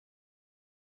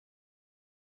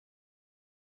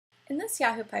In this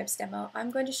Yahoo Pipes demo,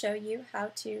 I'm going to show you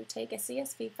how to take a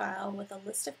CSV file with a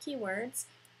list of keywords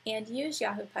and use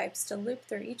Yahoo Pipes to loop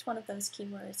through each one of those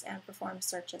keywords and perform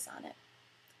searches on it.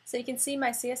 So you can see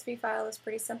my CSV file is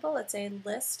pretty simple. It's a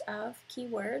list of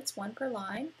keywords, one per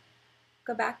line.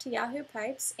 Go back to Yahoo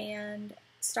Pipes and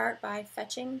start by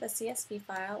fetching the CSV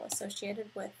file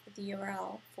associated with the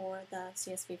URL for the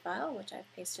CSV file, which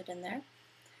I've pasted in there.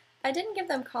 I didn't give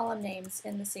them column names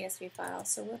in the CSV file,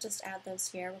 so we'll just add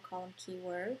those here. We'll call them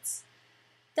keywords.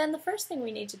 Then the first thing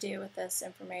we need to do with this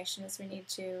information is we need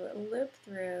to loop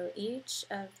through each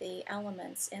of the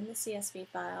elements in the CSV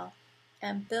file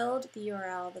and build the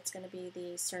URL that's going to be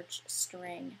the search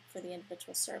string for the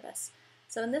individual service.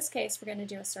 So in this case, we're going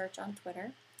to do a search on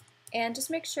Twitter. And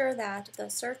just make sure that the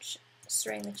search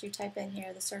string that you type in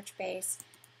here, the search base,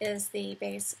 is the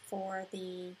base for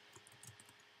the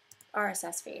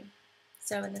RSS feed.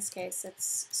 So in this case,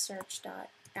 it's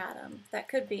search.atom. That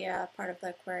could be a part of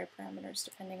the query parameters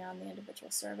depending on the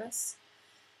individual service.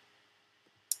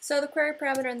 So the query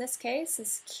parameter in this case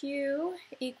is Q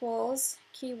equals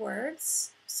keywords.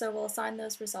 So we'll assign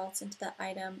those results into the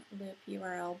item loop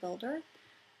URL builder.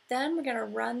 Then we're going to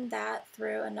run that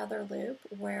through another loop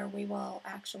where we will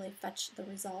actually fetch the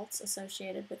results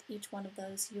associated with each one of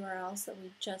those URLs that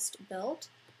we just built.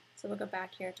 So we'll go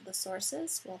back here to the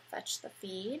sources, we'll fetch the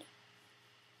feed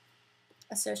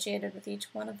associated with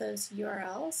each one of those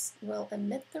URLs, we'll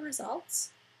emit the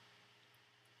results.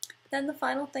 Then the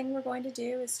final thing we're going to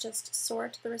do is just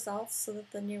sort the results so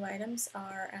that the new items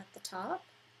are at the top.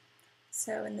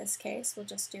 So in this case, we'll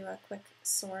just do a quick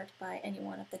sort by any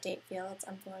one of the date fields.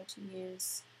 I'm going to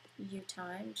use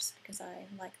UTime just because I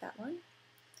like that one.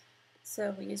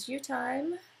 So we use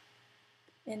UTime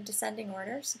in descending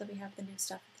order so that we have the new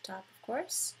stuff at the top, of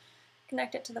course.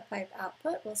 Connect it to the pipe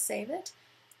output, we'll save it,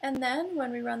 and then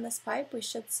when we run this pipe we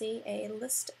should see a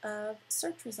list of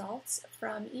search results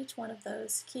from each one of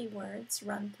those keywords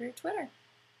run through Twitter.